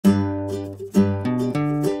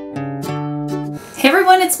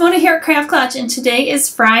it's Mona here at Craft Klatch, and today is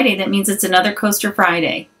Friday. That means it's another Coaster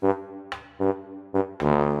Friday.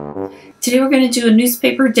 Today we're going to do a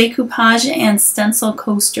newspaper decoupage and stencil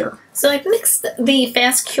coaster. So I've mixed the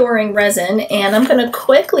fast curing resin, and I'm going to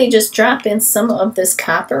quickly just drop in some of this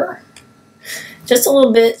copper, just a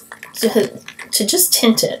little bit to just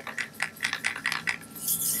tint it.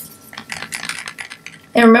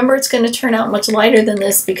 And remember, it's going to turn out much lighter than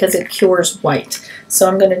this because it cures white. So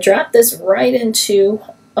I'm going to drop this right into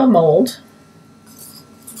a mold.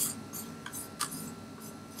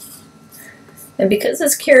 And because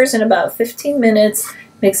this cures in about 15 minutes,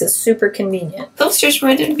 it makes it super convenient. The coaster's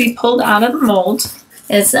ready to be pulled out of the mold.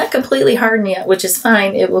 And it's not completely hardened yet, which is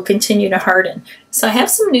fine. It will continue to harden. So I have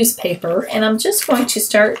some newspaper, and I'm just going to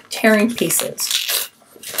start tearing pieces.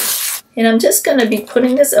 And I'm just going to be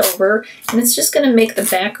putting this over, and it's just going to make the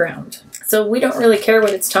background. So we don't really care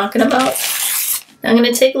what it's talking about. I'm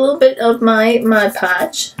going to take a little bit of my Mod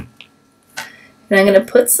Podge, and I'm going to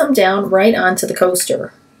put some down right onto the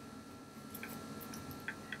coaster.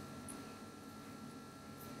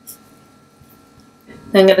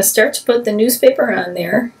 I'm going to start to put the newspaper on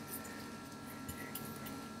there.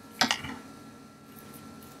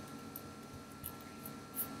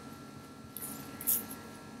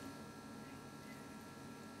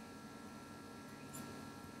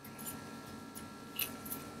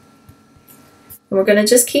 And we're going to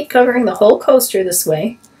just keep covering the whole coaster this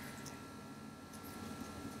way.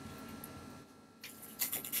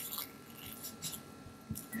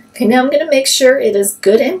 Okay, now I'm going to make sure it is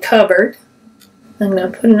good and covered. I'm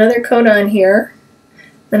going to put another coat on here.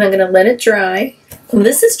 Then I'm going to let it dry. And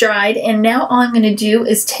this is dried, and now all I'm going to do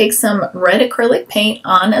is take some red acrylic paint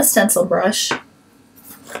on a stencil brush. I'm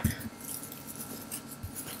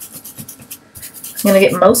going to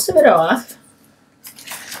get most of it off.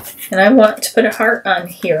 And I want to put a heart on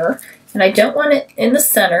here, and I don't want it in the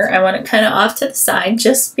center. I want it kind of off to the side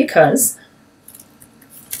just because.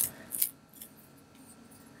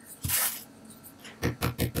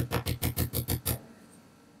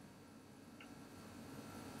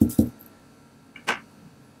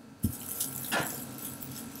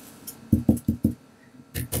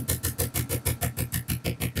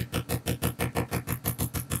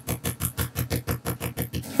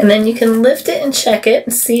 And then you can lift it and check it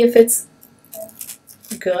and see if it's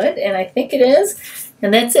good, and I think it is.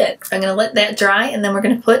 And that's it. I'm going to let that dry, and then we're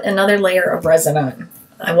going to put another layer of resin on.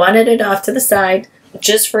 I wanted it off to the side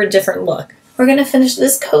just for a different look. We're going to finish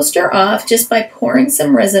this coaster off just by pouring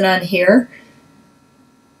some resin on here.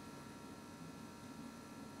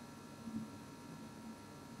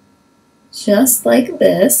 Just like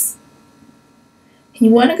this. You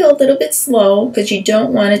want to go a little bit slow because you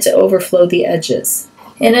don't want it to overflow the edges.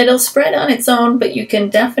 And it'll spread on its own, but you can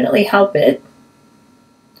definitely help it.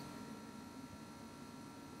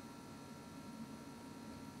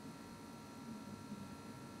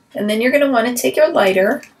 And then you're going to want to take your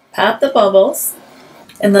lighter, pop the bubbles,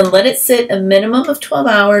 and then let it sit a minimum of 12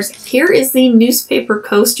 hours. Here is the newspaper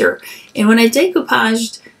coaster. And when I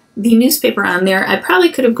decoupaged the newspaper on there, I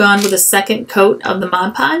probably could have gone with a second coat of the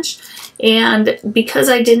Mod Podge. And because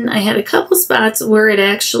I didn't, I had a couple spots where it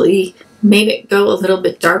actually made it go a little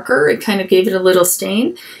bit darker. It kind of gave it a little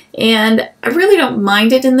stain. And I really don't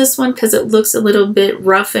mind it in this one because it looks a little bit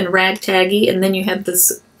rough and ragtaggy, and then you have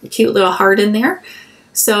this cute little heart in there.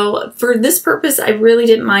 So for this purpose, I really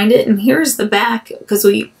didn't mind it. And here's the back, because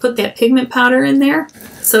we put that pigment powder in there,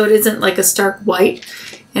 so it isn't like a stark white,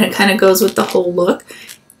 and it kind of goes with the whole look.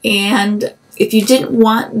 And if you didn't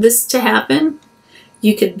want this to happen,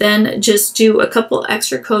 you could then just do a couple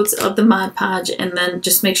extra coats of the Mod Podge and then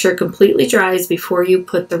just make sure it completely dries before you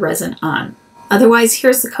put the resin on. Otherwise,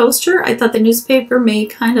 here's the coaster. I thought the newspaper made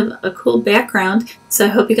kind of a cool background, so I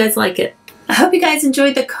hope you guys like it. I hope you guys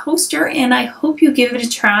enjoyed the coaster, and I hope you give it a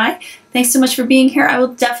try. Thanks so much for being here. I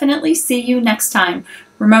will definitely see you next time.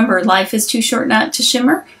 Remember, life is too short not to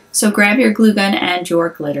shimmer, so grab your glue gun and your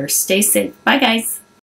glitter. Stay safe. Bye, guys.